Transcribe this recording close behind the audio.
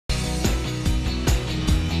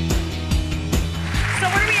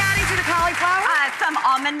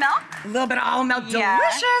almond milk. A little bit of almond milk,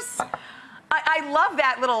 delicious. I love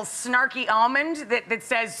that little snarky almond that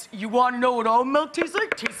says, you want to know what almond milk tastes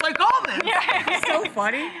like? Tastes like almonds. Yeah. So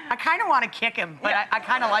funny. I kind of want to kick him, but I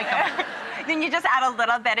kind of like him. Then you just add a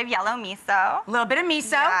little bit of yellow miso. A little bit of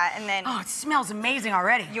miso. Yeah, and then... Oh, it smells amazing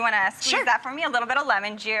already. You want to squeeze that for me? A little bit of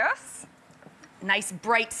lemon juice. Nice,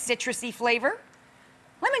 bright, citrusy flavor.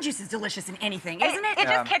 Lemon juice is delicious in anything, isn't it? It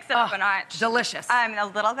just kicks it up a notch. Delicious. A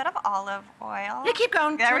little bit of olive oil. Yeah, keep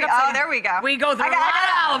going. There we go. There we go. We go through a lot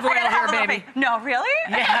of olive oil here, baby. No, really?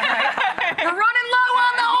 Yeah, right. You're running low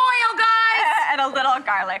on the oil, guys. And a little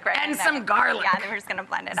garlic right And some garlic. Yeah, then we're just going to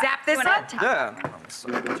blend it up. Zap this up? Yeah.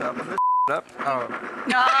 Chopping this up. Oh.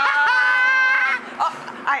 No.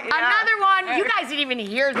 Another one. You guys didn't even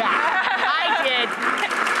hear that. I did.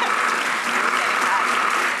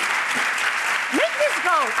 Make this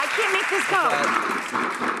go. I can't make this go.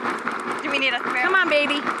 Do we need a spoon? Come on,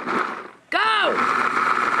 baby. Go. Go.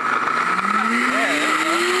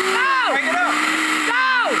 Bring it up.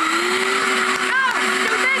 Go. Go.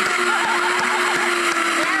 Do this.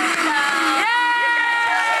 There we go. Yay!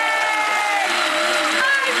 I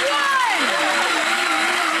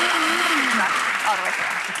won. All the way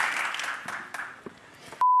through.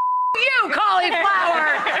 You, cauliflower.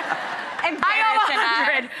 I owe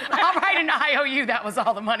 100. I'll write an IOU. That was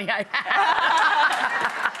all the money I had.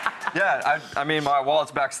 Yeah, I mean, my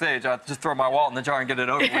wallet's backstage. I just throw my wallet in the jar and get it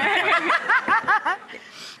over with.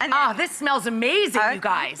 Oh, this smells amazing, you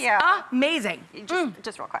guys. Yeah. Amazing.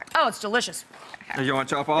 Just real quick. Oh, it's delicious. Okay. You want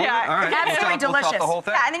to chop all of it? All right. Absolutely delicious. We'll chop the whole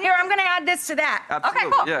thing. Yeah, and then Here, I'm going to add this to that. Absolutely. Okay,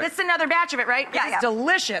 cool. Yeah. This is another batch of it, right? Yeah, This is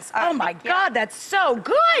delicious. Oh, my yeah. God, that's so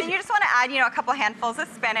good. And you just want to add, a couple handfuls of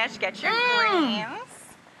spinach, get your greens.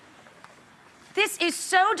 This is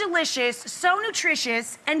so delicious, so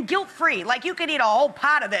nutritious, and guilt-free. Like, you could eat a whole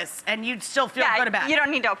pot of this, and you'd still feel good about it. You don't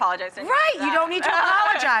need to apologize. Right, you don't need to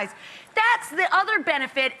apologize. That's the other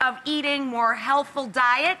benefit of eating more healthful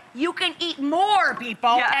diet. You can eat more,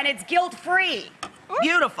 people, and it's guilt-free.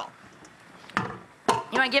 Beautiful. You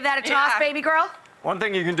want to give that a toss, baby girl? One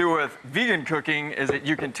thing you can do with vegan cooking is that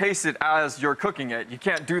you can taste it as you're cooking it. You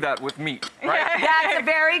can't do that with meat, right? That's a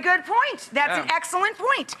very good point. That's an excellent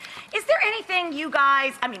point. Is there anything you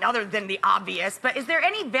guys, I mean, other than the obvious, but is there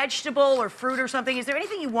any vegetable or fruit or something, is there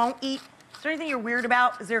anything you won't eat? Is there anything you're weird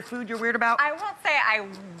about? Is there food you're weird about? I won't say I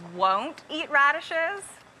won't eat radishes.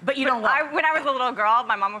 But you don't love When I was a little girl,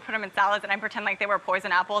 my mom would put them in salads, and I'd pretend like they were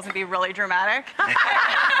poison apples and be really dramatic. So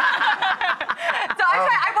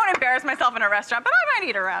I won't embarrass myself in a restaurant, but I might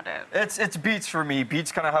eat around it. It's beets for me.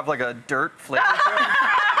 Beets kind of have like a dirt flavor to them.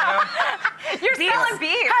 You're selling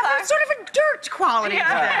beets. Have sort of a dirt quality to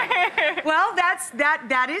them. Well,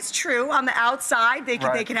 that is true. On the outside, they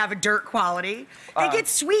can have a dirt quality. They get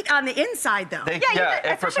sweet on the inside, though.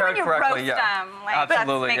 If prepared correctly, them.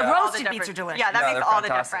 Absolutely. Roasted beets are delicious. Yeah, that makes all the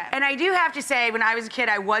difference. And I do have to say, when I was a kid,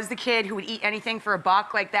 I was the kid who would eat anything for a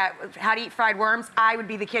buck, like that, how to eat fried worms. I would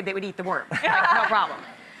be the kid that would eat the worm. Like, no problem.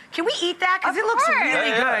 Can we eat that? Because it looks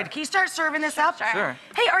really good. Can you start serving this up? Sure.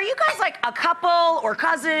 Hey, are you guys like a couple or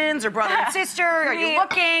cousins or brother and sister? Are you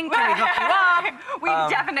looking? Can we hook you up? We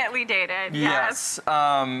definitely dated. Yes.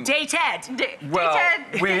 Dated. Well,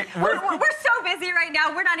 we're so busy right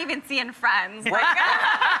now. We're not even seeing friends. We're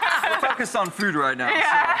focused on food right now.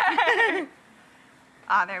 So.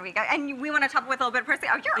 Oh, there we go. And we want to top it with a little bit of parsley.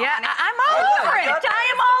 Oh, you're on it. I'm all over it. I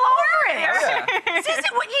am all over it. Yeah.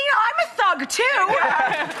 I'm a thug too. Thank you.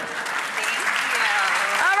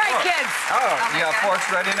 All right, kids. Oh, you got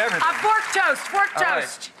forks ready and everything. Fork toast, fork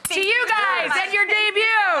toast. To you guys at your debut.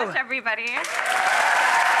 Thanks, everybody.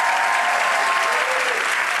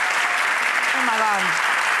 Oh my God.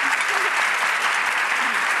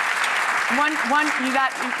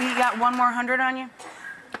 You got one more 100 on you?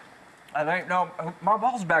 I think, no, my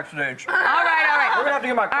ball's backstage. All right. We're gonna have to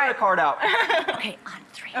get my credit card out. Okay, on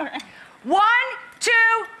 3. 1, 2,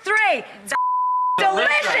 3.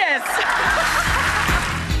 Delicious.